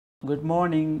Good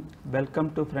morning,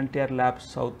 welcome to Frontier Labs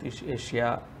Southeast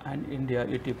Asia and India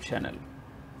YouTube channel.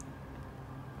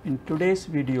 In today's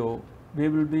video, we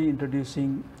will be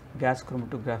introducing gas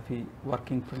chromatography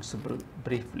working principle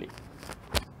briefly.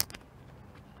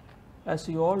 As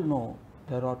you all know,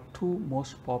 there are two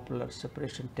most popular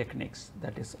separation techniques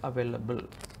that is available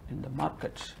in the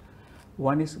market.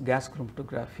 One is gas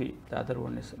chromatography, the other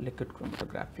one is liquid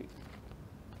chromatography.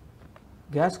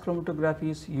 Gas chromatography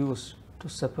is used to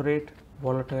separate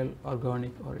volatile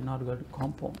organic or inorganic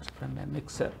compounds from a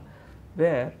mixer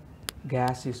where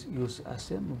gas is used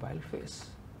as a mobile phase.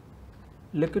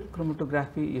 Liquid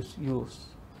chromatography is used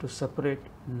to separate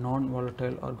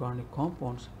non-volatile organic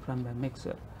compounds from a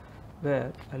mixer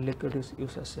where a liquid is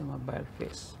used as a mobile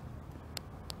phase.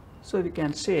 So we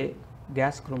can say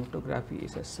gas chromatography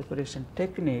is a separation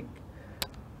technique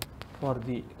for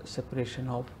the separation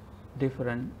of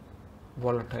different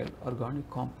volatile organic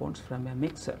compounds from a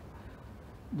mixer.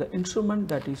 The instrument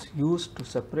that is used to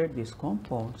separate these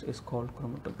compounds is called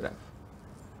chromatograph.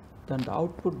 Then the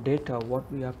output data what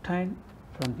we obtain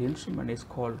from the instrument is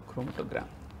called chromatogram.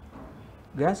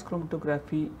 Gas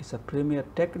chromatography is a premier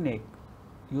technique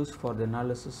used for the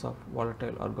analysis of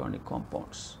volatile organic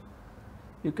compounds.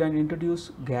 You can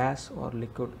introduce gas or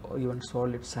liquid or even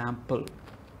solid sample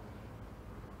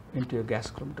into a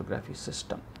gas chromatography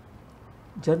system.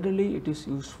 Generally, it is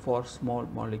used for small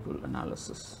molecule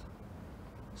analysis.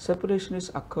 Separation is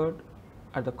occurred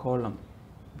at the column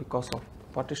because of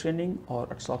partitioning or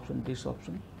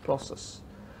adsorption-desorption process.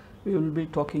 We will be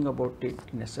talking about it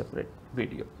in a separate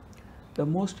video. The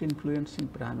most influencing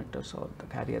parameters are the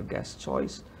carrier gas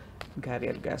choice,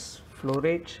 carrier gas flow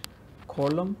rate,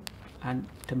 column, and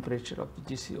temperature of the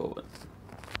GC oven.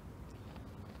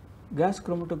 Gas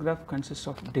chromatograph consists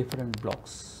of different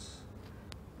blocks.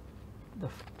 The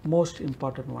most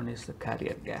important one is the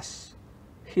carrier gas.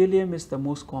 Helium is the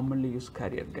most commonly used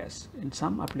carrier gas. In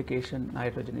some application,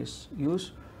 nitrogen is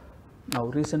used. Now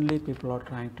recently people are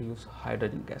trying to use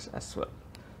hydrogen gas as well.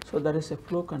 So there is a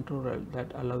flow controller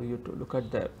that allow you to look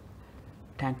at the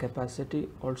tank capacity.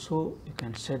 Also you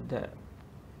can set the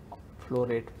flow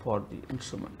rate for the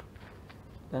instrument.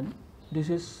 Then this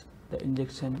is the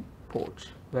injection port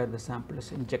where the sample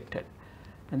is injected,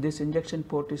 and this injection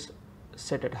port is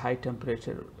set at high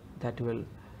temperature that will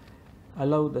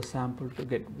allow the sample to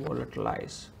get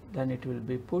volatilized. Then it will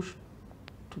be pushed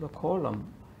to the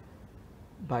column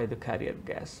by the carrier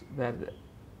gas where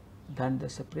then the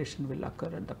separation will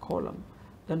occur at the column.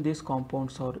 Then these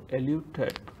compounds are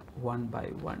eluted one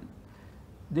by one.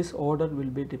 This order will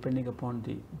be depending upon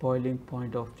the boiling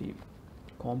point of the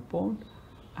compound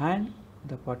and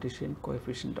the partition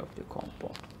coefficient of the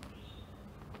compound.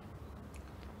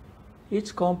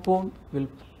 Each compound will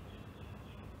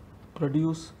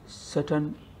produce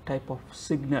certain type of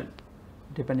signal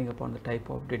depending upon the type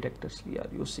of detectors we are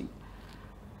using.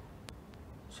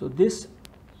 So this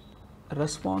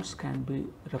response can be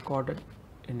recorded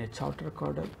in a chart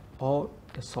recorder or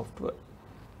a software.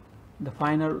 The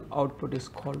final output is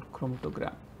called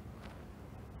chromatogram.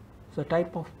 The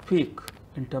type of peak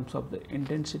in terms of the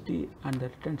intensity and the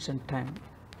retention time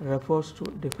refers to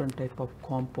different type of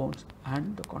compounds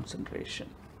and the concentration.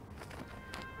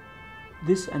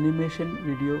 This animation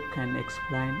video can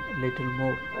explain a little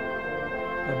more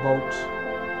about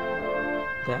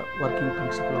the working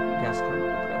principle of gas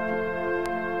chromatography.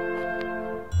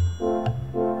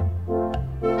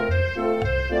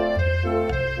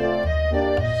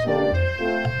 So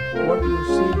what you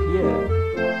see here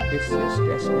is a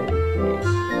stationary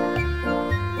phase.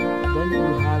 Then you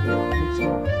have a mix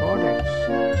of products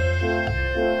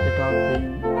that are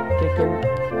being taken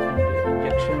in the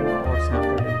injection or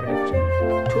sample introduction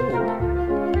tool.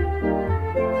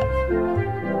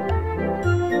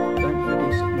 Then it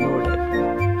is loaded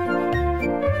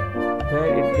where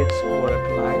it gets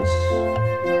volatilized.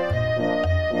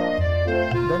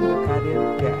 Then the carrier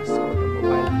gas or the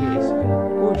mobile phase will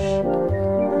push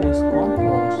these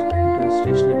compounds into the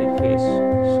stationary phase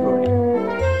slowly.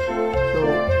 So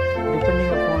depending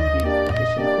upon the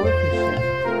partition coefficient,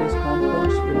 these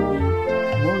compounds will be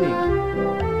moving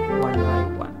one by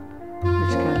one,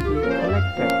 which can be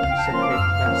collected in separate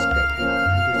basket.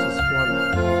 And this is what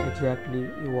exactly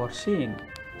you are seeing.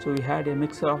 So we had a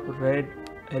mixture of red,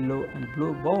 yellow and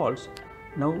blue balls.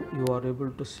 Now you are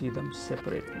able to see them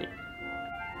separately.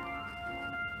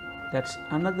 That's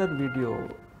another video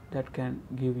that can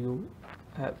give you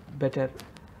a better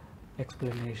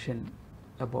explanation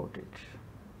about it.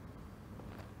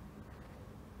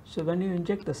 So when you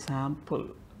inject the sample,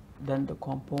 then the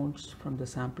compounds from the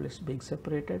sample is being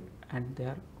separated and they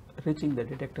are reaching the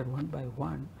detector one by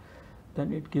one.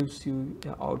 then it gives you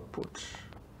the output.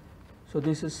 So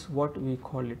this is what we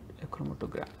call it a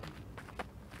chromatogram.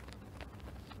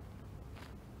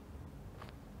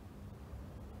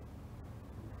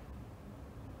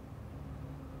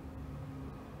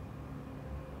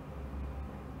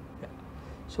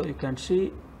 So you can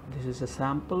see this is a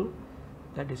sample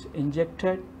that is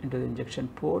injected into the injection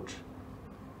port.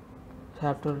 So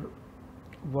after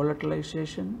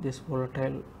volatilization, this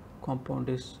volatile compound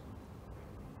is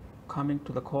coming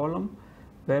to the column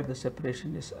where the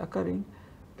separation is occurring.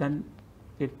 Then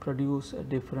it produces a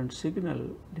different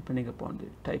signal depending upon the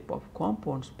type of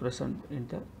compounds present in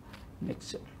the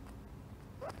mixture.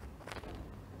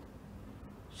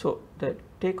 So the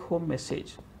take-home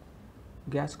message: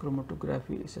 gas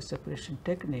chromatography is a separation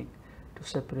technique to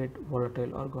separate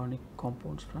volatile organic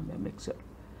compounds from a mixture.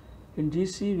 In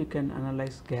GC, we can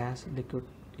analyze gas, liquid,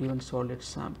 even solid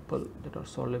sample that are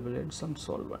soluble in some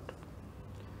solvent.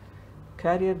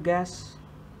 Carrier gas,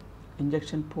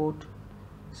 injection port,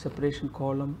 separation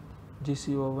column,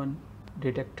 GC oven,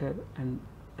 detector and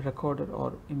recorder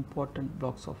are important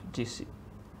blocks of GC.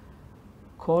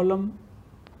 Column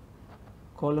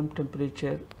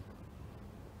temperature,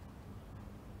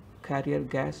 carrier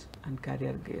gas and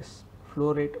carrier gas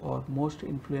flow rate are most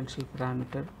influential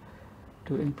parameter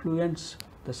to influence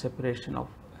the separation of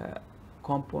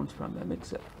compounds from a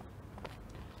mixer.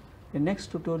 In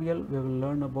next tutorial we will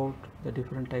learn about the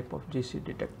different type of GC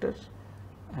detectors,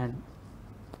 and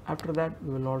after that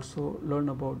we will also learn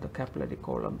about the capillary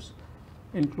columns,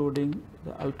 including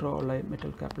the ultra-alloy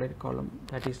metal capillary column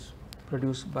that is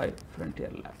produced by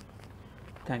Frontier Lab.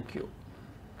 Thank you.